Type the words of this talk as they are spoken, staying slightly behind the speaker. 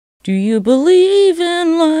Do you believe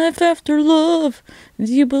in life after love?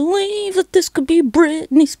 Do you believe that this could be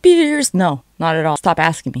Britney Spears? No, not at all. Stop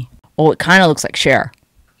asking me. Oh, it kind of looks like Cher.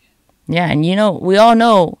 Yeah, and you know, we all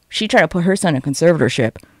know she tried to put her son in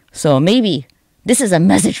conservatorship. So maybe this is a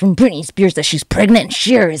message from Britney Spears that she's pregnant and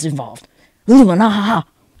Cher is involved. Ooh,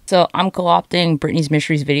 so I'm co-opting Britney's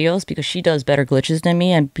Mysteries videos because she does better glitches than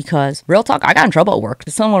me, and because, real talk, I got in trouble at work.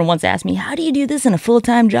 Someone once asked me, how do you do this in a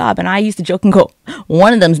full-time job? And I used to joke and go,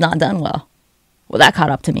 one of them's not done well. Well, that caught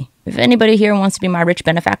up to me. If anybody here wants to be my rich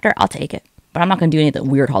benefactor, I'll take it. But I'm not going to do any of the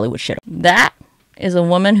weird Hollywood shit. That is a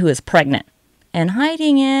woman who is pregnant and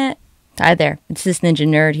hiding it. Hi there, it's this ninja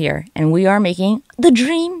nerd here, and we are making the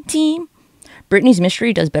dream team. Britney's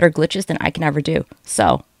Mystery does better glitches than I can ever do.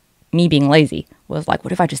 So, me being lazy was like,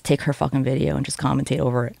 what if I just take her fucking video and just commentate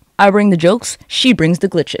over it? I bring the jokes, she brings the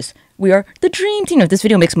glitches. We are the dream team. If this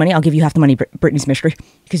video makes money, I'll give you half the money, Britney's Mystery,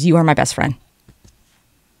 because you are my best friend.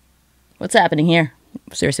 What's happening here?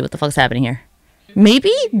 Seriously, what the fuck's happening here?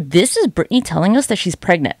 Maybe this is Britney telling us that she's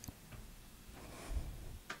pregnant.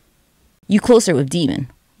 You closer with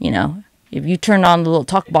Demon, you know. If you turn on the little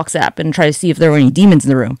talk box app and try to see if there were any demons in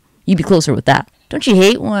the room, you'd be closer with that. Don't you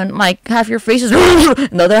hate when, like, half your face is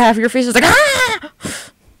and the other half of your face is like, ah!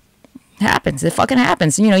 It happens. It fucking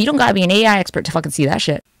happens. You know, you don't gotta be an AI expert to fucking see that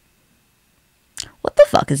shit. What the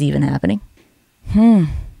fuck is even happening?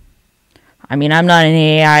 I mean, I'm not an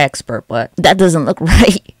AI expert, but that doesn't look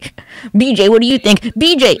right. BJ, what do you think?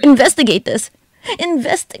 BJ, investigate this.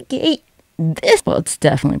 Investigate this. Well, it's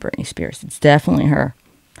definitely Britney Spears. It's definitely her.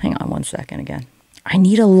 Hang on one second again. I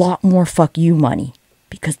need a lot more fuck you money,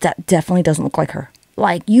 because that definitely doesn't look like her.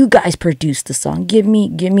 Like, you guys produced the song. Give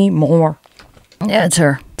me more. Yeah, it's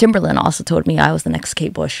her. Timberland also told me I was the next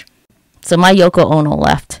Kate Bush. So my Yoko Ono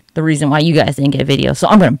left. The reason why you guys didn't get a video. So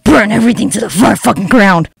I'm gonna burn everything to the fucking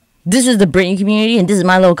ground. This is the Britney community, and this is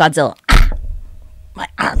my little Godzilla. My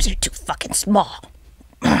arms are too fucking small.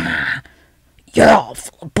 You're all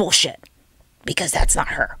full of bullshit. Because that's not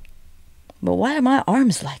her. But why are my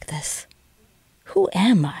arms like this? Who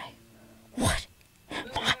am I? What am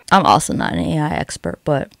I? I'm also not an AI expert,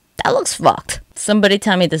 but that looks fucked. Somebody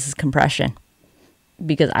tell me this is compression.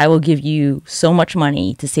 Because I will give you so much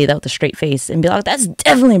money to say that with a straight face and be like, that's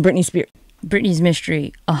definitely Britney Spears. Britney's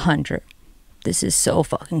Mystery 100. This is so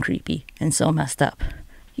fucking creepy and so messed up.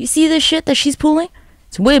 You see this shit that she's pulling?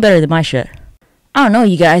 It's way better than my shit. I don't know,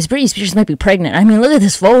 you guys. Britney Spears might be pregnant. I mean, look at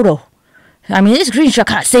this photo. I mean, this screenshot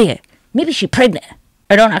can't say it. Maybe she's pregnant.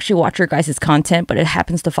 I don't actually watch her guys' content, but it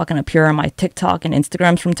happens to fucking appear on my TikTok and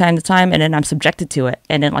Instagrams from time to time, and then I'm subjected to it.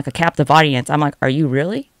 And then, like a captive audience, I'm like, are you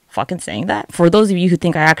really fucking saying that? For those of you who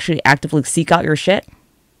think I actually actively seek out your shit,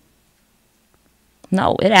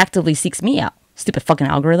 no, it actively seeks me out. Stupid fucking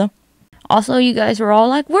algorithm. Also, you guys were all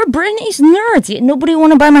like, we're Britney's nerds, yet nobody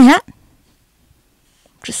want to buy my hat.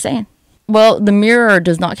 Just saying. Well, the mirror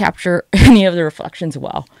does not capture any of the reflections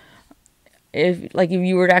well. If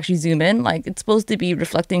you were to actually zoom in, like, it's supposed to be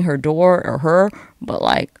reflecting her door or her, but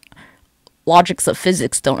like logics of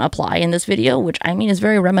physics don't apply in this video, which I mean is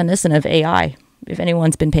very reminiscent of AI, if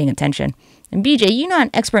anyone's been paying attention. And BJ, you're not an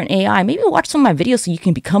expert in AI. Maybe watch some of my videos so you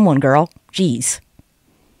can become one, girl. Jeez.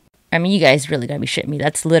 I mean, you guys really gotta be shitting me.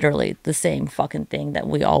 That's literally the same fucking thing that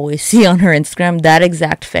we always see on her Instagram. That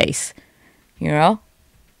exact face. You know?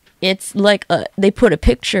 It's like they put a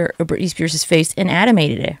picture of Britney Spears' face and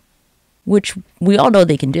animated it. Which we all know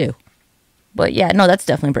they can do. But yeah, no, that's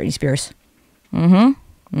definitely Britney Spears. You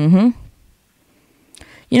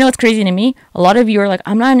know what's crazy to me? A lot of you are like,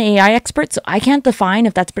 I'm not an AI expert, so I can't define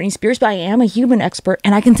if that's Britney Spears, but I am a human expert,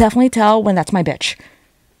 and I can definitely tell when that's my bitch.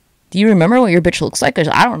 Do you remember what your bitch looks like? Because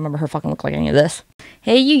I don't remember her fucking look like any of this.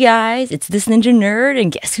 Hey, you guys, it's this ninja nerd,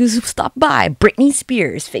 and guess who's stopped by? Britney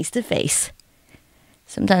Spears, face to face.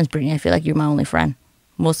 Sometimes, Britney, I feel like you're my only friend.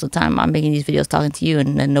 Most of the time, I'm making these videos talking to you,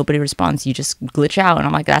 and then nobody responds. You just glitch out, and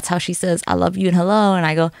I'm like, that's how she says, I love you and hello, and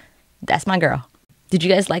I go, that's my girl. Did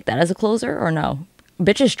you guys like that as a closer, or no?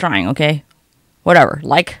 Bitch is trying, okay? Whatever.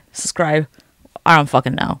 Like, subscribe. I don't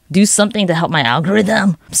fucking know. Do something to help my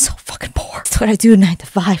algorithm. I'm so fucking poor. That's what I do 9 to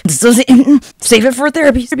 5. This doesn't save it for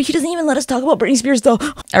therapy. He doesn't even let us talk about Britney Spears, though.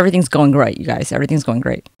 Everything's going great, you guys. Everything's going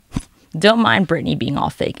great. Don't mind Britney being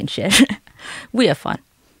all fake and shit. We have fun.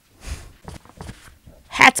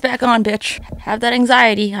 Hat's back on, bitch. Have that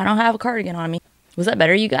anxiety. I don't have a cardigan on me. Was that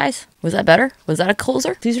better, you guys? Was that better? Was that a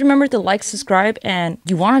closer? Please remember to like, subscribe, and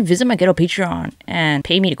you want to visit my ghetto Patreon and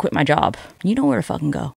pay me to quit my job. You know where to fucking go.